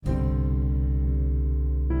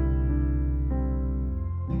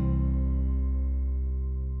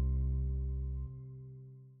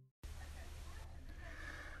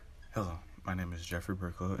is Jeffrey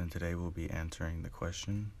Burklow, and today we'll be answering the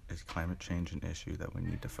question, is climate change an issue that we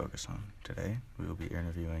need to focus on? Today, we will be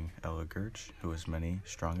interviewing Ella Gertsch, who has many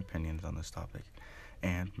strong opinions on this topic,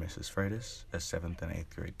 and Mrs. Freitas, a 7th and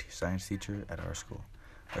 8th grade science teacher at our school.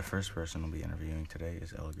 The first person we'll be interviewing today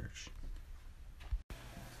is Ella Gertsch.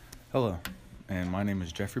 Hello, and my name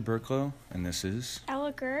is Jeffrey Burklow, and this is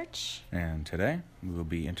Ella Gertsch. And today, we will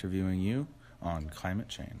be interviewing you on climate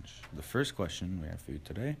change. The first question we have for you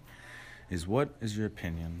today is, what is your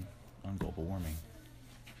opinion on global warming?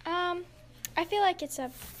 I feel like it's a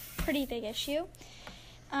pretty big issue.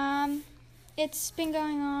 It's been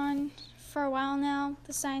going on for a while now.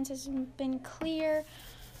 The science has been clear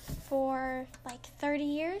for like 30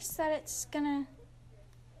 years that it's gonna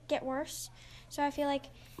get worse. So I feel like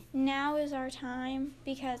now is our time,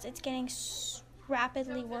 because it's getting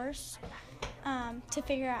rapidly worse, to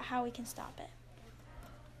figure out how we can stop it.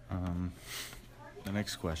 The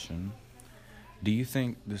next question, do you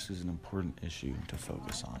think this is an important issue to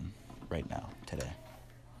focus on right now, today?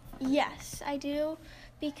 Yes, I do,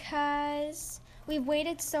 because we've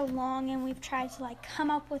waited so long and we've tried to come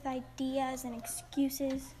up with ideas and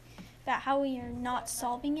excuses about how we are not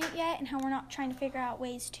solving it yet and how we're not trying to figure out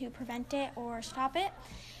ways to prevent it or stop it.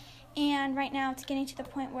 And right now it's getting to the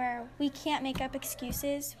point where we can't make up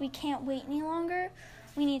excuses. We can't wait any longer.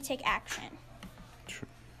 We need to take action. True.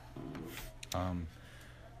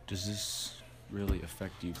 Does this really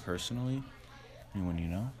affect you personally? Anyone you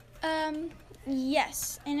know?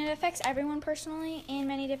 Yes, and it affects everyone personally in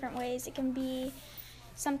many different ways. It can be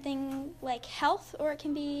something like health, or it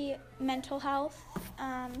can be mental health.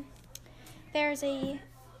 There's a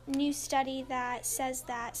new study that says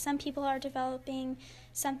that some people are developing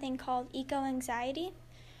something called eco-anxiety,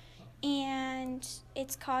 and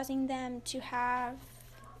it's causing them to have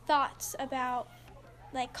thoughts about,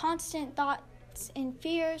 constant thoughts and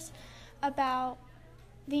fears about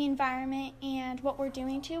the environment and what we're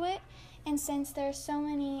doing to it. And since there's so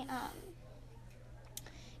many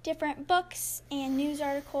different books and news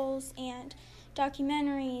articles and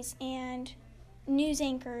documentaries and news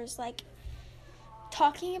anchors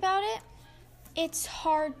talking about it, it's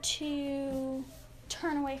hard to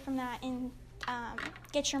turn away from that and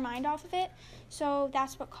get your mind off of it. So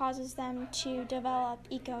that's what causes them to develop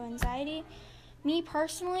eco-anxiety. Me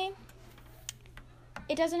personally,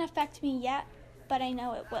 it doesn't affect me yet, but I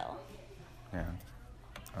know it will.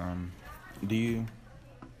 Yeah. Do you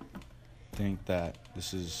think that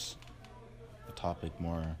this is a topic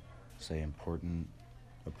more, say, important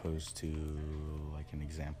opposed to, an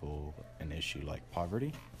example, an issue like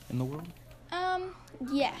poverty in the world?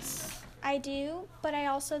 Yes, I do, but I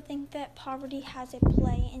also think that poverty has a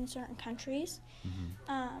play in certain countries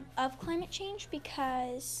of climate change,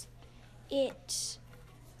 because it,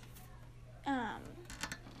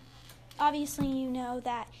 obviously you know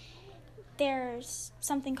that there's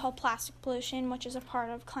something called plastic pollution, which is a part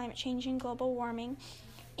of climate change and global warming,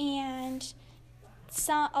 and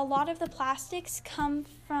a lot of the plastics come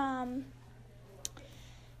from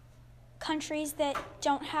countries that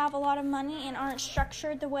don't have a lot of money and aren't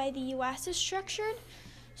structured the way the U.S. is structured.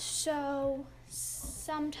 So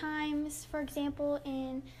sometimes, for example,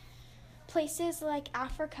 in places like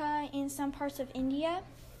Africa and some parts of India,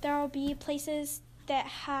 there will be places that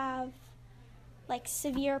have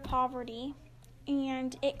severe poverty,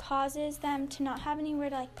 and it causes them to not have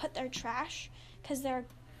anywhere to put their trash, because their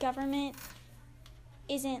government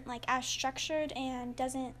isn't as structured and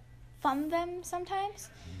doesn't fund them sometimes.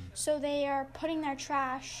 So they are putting their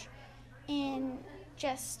trash in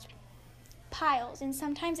just piles, and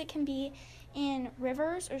sometimes it can be in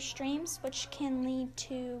rivers or streams, which can lead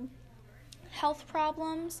to health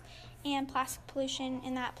problems and plastic pollution,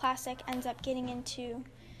 and that plastic ends up getting into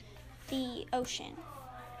the ocean.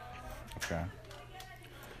 Okay.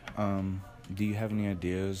 Do you have any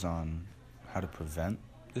ideas on how to prevent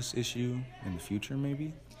this issue in the future,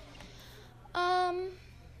 maybe?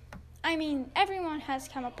 Everyone has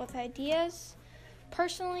come up with ideas.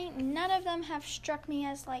 Personally, none of them have struck me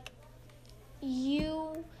as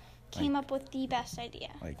you came up with the best idea.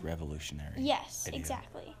 Revolutionary. Yes, idea.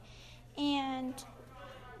 Exactly. And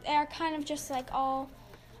they're kind of just all,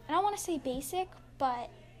 I don't want to say basic, but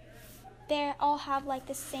they all have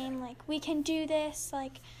the same, we can do this,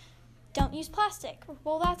 don't use plastic.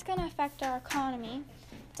 Well, that's going to affect our economy.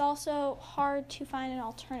 It's also hard to find an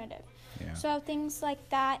alternative. Yeah. So things like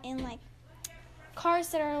that, and cars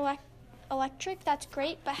that are electric, that's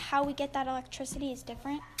great, but how we get that electricity is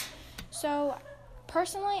different. So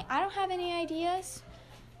personally, I don't have any ideas,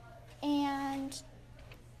 and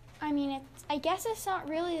I guess it's not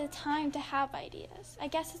really the time to have ideas. I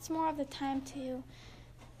guess it's more of the time to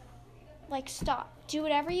stop. Do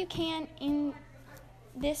whatever you can in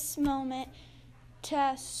this moment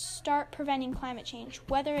to start preventing climate change,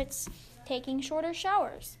 whether it's taking shorter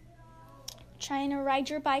showers, trying to ride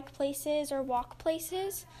your bike places or walk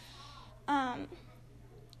places.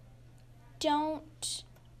 Don't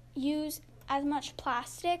use as much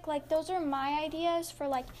plastic. Those are my ideas for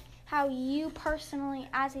how you personally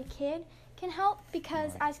as a kid can help,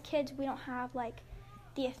 because as kids we don't have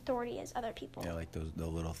the authority as other people. Yeah, the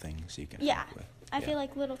little things you can help with. I feel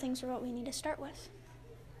like little things are what we need to start with.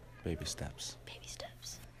 Baby steps. Baby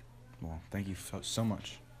steps. Well, thank you so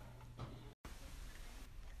much.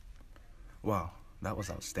 Wow, that was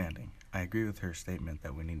outstanding. I agree with her statement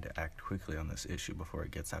that we need to act quickly on this issue before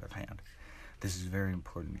it gets out of hand. This is very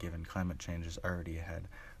important given climate change has already had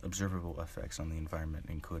observable effects on the environment,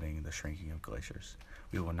 including the shrinking of glaciers.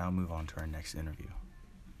 We will now move on to our next interview.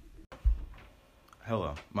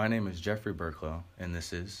 Hello, my name is Jeffrey Burklow, and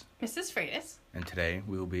this is Mrs. Freitas. And today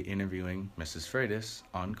we will be interviewing Mrs. Freitas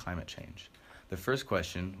on climate change. The first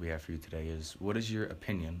question we have for you today is, what is your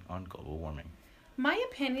opinion on global warming? My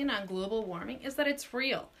opinion on global warming is that it's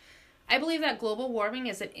real. I believe that global warming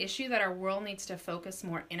is an issue that our world needs to focus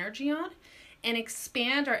more energy on and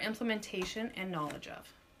expand our implementation and knowledge of.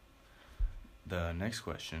 The next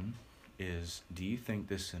question is, do you think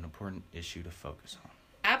this is an important issue to focus on?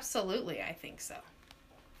 Absolutely, I think so.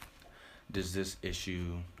 Does this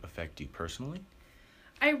issue affect you personally?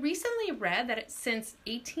 I recently read that since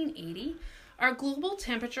 1880, our global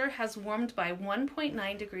temperature has warmed by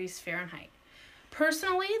 1.9 degrees Fahrenheit.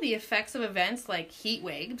 Personally, the effects of events like heat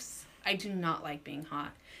waves, I do not like being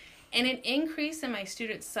hot, and an increase in my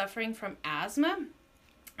students suffering from asthma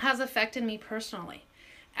has affected me personally.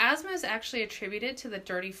 Asthma is actually attributed to the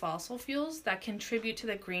dirty fossil fuels that contribute to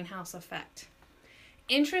the greenhouse effect.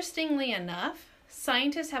 Interestingly enough,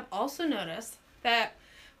 scientists have also noticed that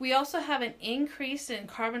we also have an increase in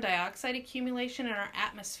carbon dioxide accumulation in our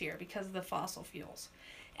atmosphere because of the fossil fuels.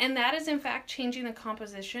 And that is in fact changing the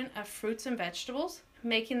composition of fruits and vegetables,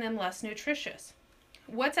 making them less nutritious.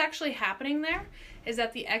 What's actually happening there is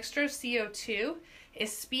that the extra CO2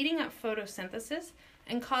 is speeding up photosynthesis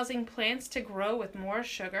and causing plants to grow with more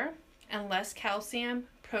sugar and less calcium,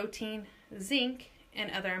 protein, zinc,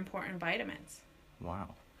 and other important vitamins.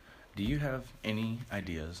 Wow. Do you have any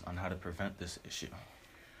ideas on how to prevent this issue?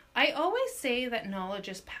 I always say that knowledge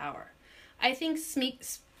is power. I think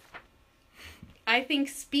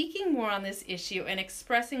speaking more on this issue and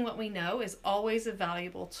expressing what we know is always a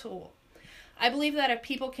valuable tool. I believe that if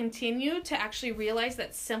people continue to actually realize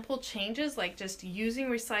that simple changes like just using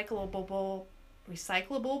recyclable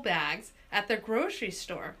bags at the grocery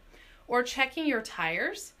store or checking your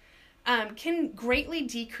tires can greatly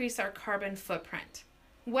decrease our carbon footprint.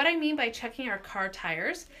 What I mean by checking our car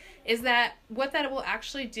tires is that what that will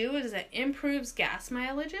actually do is it improves gas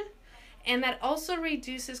mileage, and that also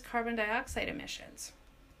reduces carbon dioxide emissions.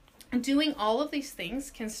 Doing all of these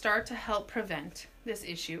things can start to help prevent this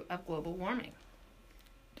issue of global warming.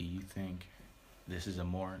 Do you think this is a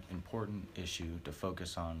more important issue to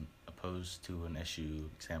focus on opposed to an issue,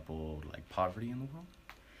 example, like poverty in the world?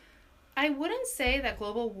 I wouldn't say that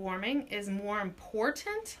global warming is more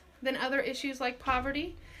important than other issues like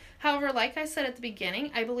poverty. However, like I said at the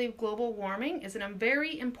beginning, I believe global warming is a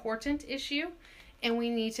very important issue, and we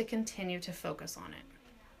need to continue to focus on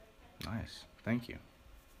it. Nice. Thank you.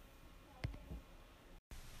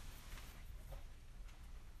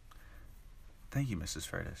 Thank you, Mrs.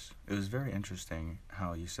 Freitas. It was very interesting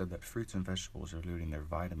how you said that fruits and vegetables are losing their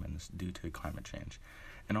vitamins due to climate change,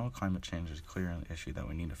 and all climate change is clearly an issue that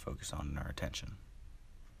we need to focus on in our attention.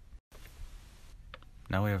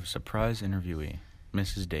 Now we have a surprise interviewee,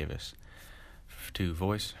 Mrs. Davis, to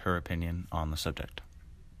voice her opinion on the subject.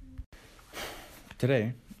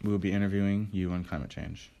 Today, we will be interviewing you on climate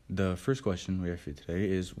change. The first question we have for you today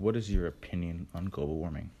is, what is your opinion on global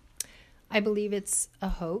warming? I believe it's a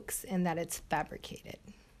hoax and that it's fabricated.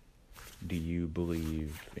 Do you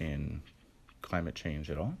believe in climate change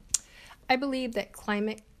at all? I believe that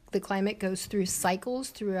the climate goes through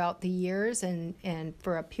cycles throughout the years, and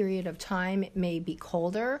for a period of time it may be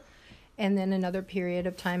colder, and then another period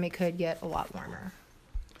of time it could get a lot warmer.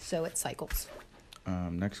 So it cycles.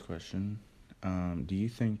 Next question. Do you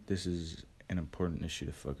think this is an important issue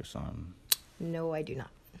to focus on? No, I do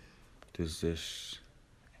not. Does this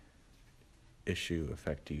issue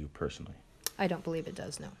affect you personally? I don't believe it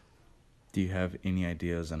does, no. Do you have any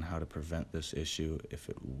ideas on how to prevent this issue if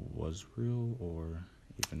it was real or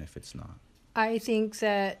even if it's not? I think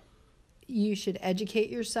that you should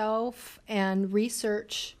educate yourself and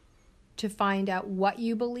research to find out what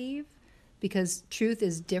you believe because truth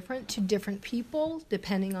is different to different people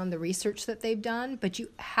depending on the research that they've done, but you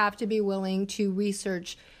have to be willing to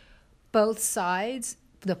research both sides,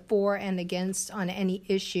 the for and against on any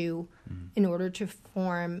issue, in order to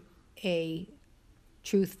form a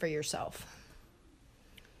truth for yourself.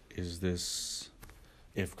 Is this,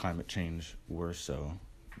 if climate change were so,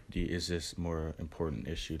 is this more important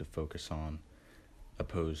issue to focus on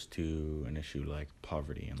opposed to an issue like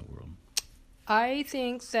poverty in the world? I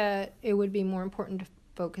think that it would be more important to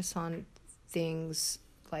focus on things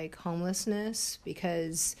like homelessness,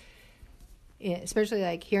 because especially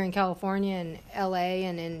like here in California and LA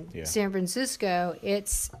and in San Francisco,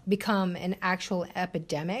 it's become an actual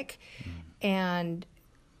epidemic. And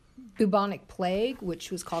bubonic plague,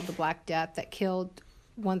 which was called the Black Death, that killed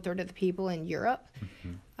 1/3 of the people in Europe,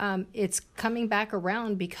 it's coming back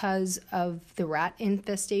around because of the rat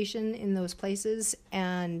infestation in those places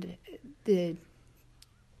and the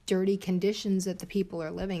dirty conditions that the people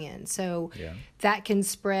are living in. So that can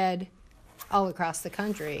spread all across the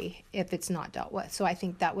country if it's not dealt with. So I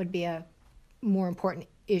think that would be a more important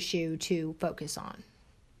issue to focus on.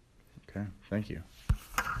 Okay, thank you.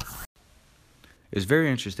 It's very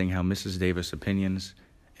interesting how Mrs. Davis' opinions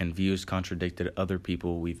and views contradicted other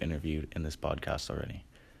people we've interviewed in this podcast already.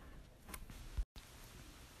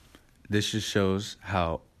 This just shows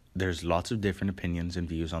how there's lots of different opinions and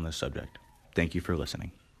views on this subject. Thank you for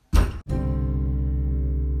listening.